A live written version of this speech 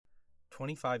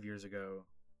25 years ago,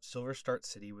 Silverstart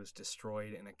City was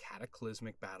destroyed in a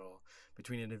cataclysmic battle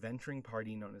between an adventuring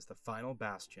party known as the Final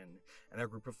Bastion and a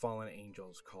group of fallen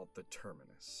angels called the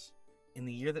Terminus. In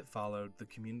the year that followed, the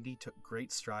community took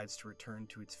great strides to return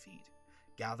to its feet,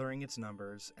 gathering its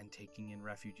numbers and taking in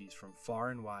refugees from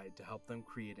far and wide to help them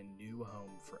create a new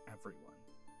home for everyone.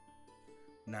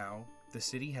 Now, the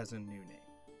city has a new name,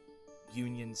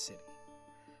 Union City.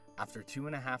 After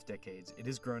 2.5 decades, it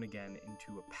has grown again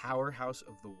into a powerhouse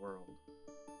of the world,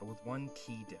 but with one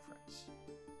key difference.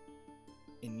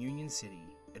 In Union City,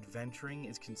 adventuring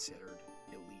is considered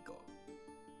illegal.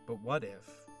 But what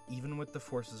if, even with the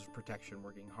forces of protection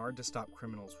working hard to stop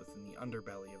criminals within the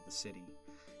underbelly of the city,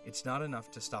 it's not enough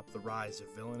to stop the rise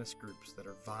of villainous groups that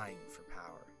are vying for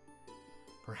power?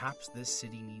 Perhaps this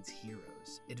city needs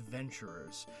heroes,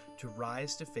 adventurers, to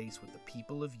rise to face what the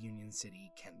people of Union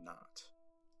City cannot.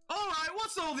 Alright,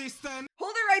 what's all this then?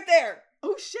 Hold it right there!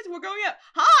 Oh shit, we're going up.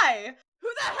 Hi! Who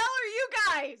the hell are you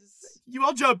guys? You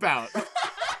all jump out.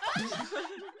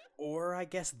 Or I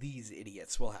guess these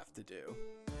idiots will have to do.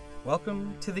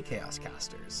 Welcome to the Chaos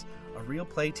Casters, a real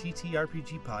play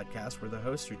TTRPG podcast where the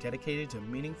hosts are dedicated to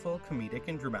meaningful, comedic,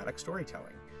 and dramatic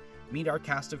storytelling. Meet our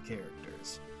cast of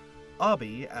characters.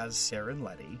 Abby as Saren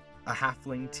Letty, a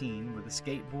halfling teen with a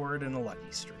skateboard and a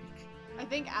lucky streak. I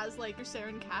think as,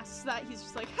 Saren casts that, he's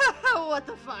just like, ha, what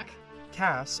the fuck?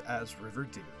 Cass as River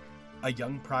Duke, a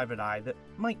young private eye that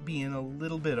might be in a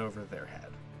little bit over their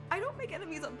head. I don't make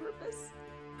enemies on purpose.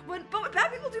 But when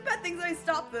bad people do bad things, I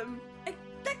stop them. It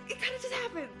kind of just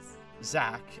happens.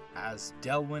 Zach as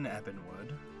Delwyn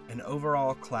Ebenwood, an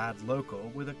overall-clad local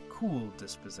with a cool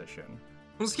disposition.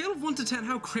 On a scale of 1 to 10,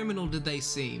 how criminal did they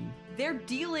seem? They're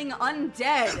dealing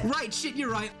undead. Right, shit,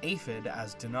 you're right. Aphid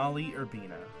as Denali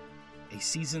Urbina, a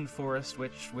seasoned forest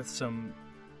witch with some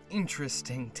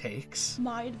interesting takes.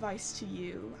 My advice to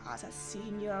you as a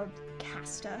senior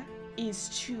caster is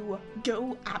to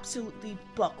go absolutely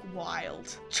buck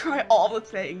wild. Try all the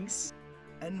things.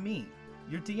 And me,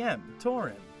 your DM,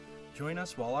 Torin. Join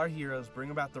us while our heroes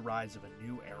bring about the rise of a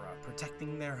new era,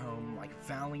 protecting their home like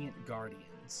valiant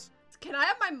guardians. Can I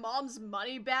have my mom's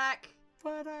money back?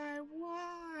 But I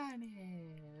want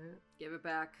it. Give it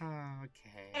back.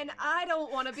 Okay. And I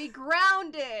don't want to be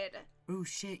grounded. Ooh,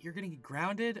 shit, you're gonna get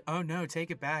grounded? Oh no, take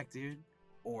it back, dude.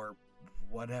 Or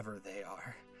whatever they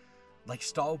are. Like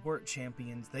stalwart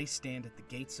champions, they stand at the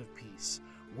gates of peace,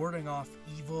 warding off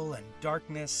evil and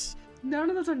darkness. None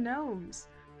of those are gnomes.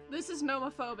 This is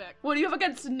nomophobic. What do you have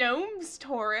against gnomes,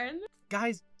 Torin?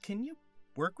 Guys, can you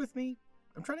work with me?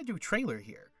 I'm trying to do a trailer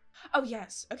here. Oh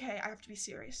yes, okay, I have to be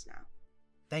serious now.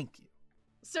 Thank you.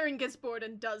 Saren gets bored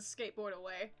and does skateboard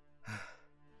away.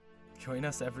 Join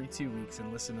us every 2 weeks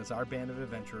and listen as our band of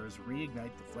adventurers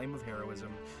reignite the flame of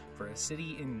heroism for a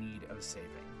city in need of saving.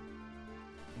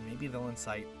 And maybe they'll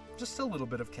incite just a little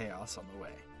bit of chaos on the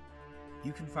way.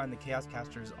 You can find the Chaos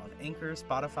Casters on Anchor,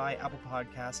 Spotify, Apple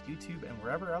Podcasts, YouTube, and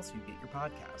wherever else you get your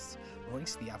podcasts. The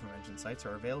links to the aforementioned sites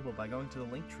are available by going to the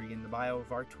link tree in the bio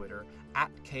of our Twitter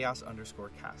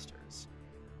 @chaos_casters.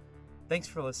 Thanks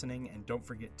for listening, and don't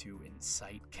forget to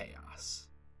incite chaos.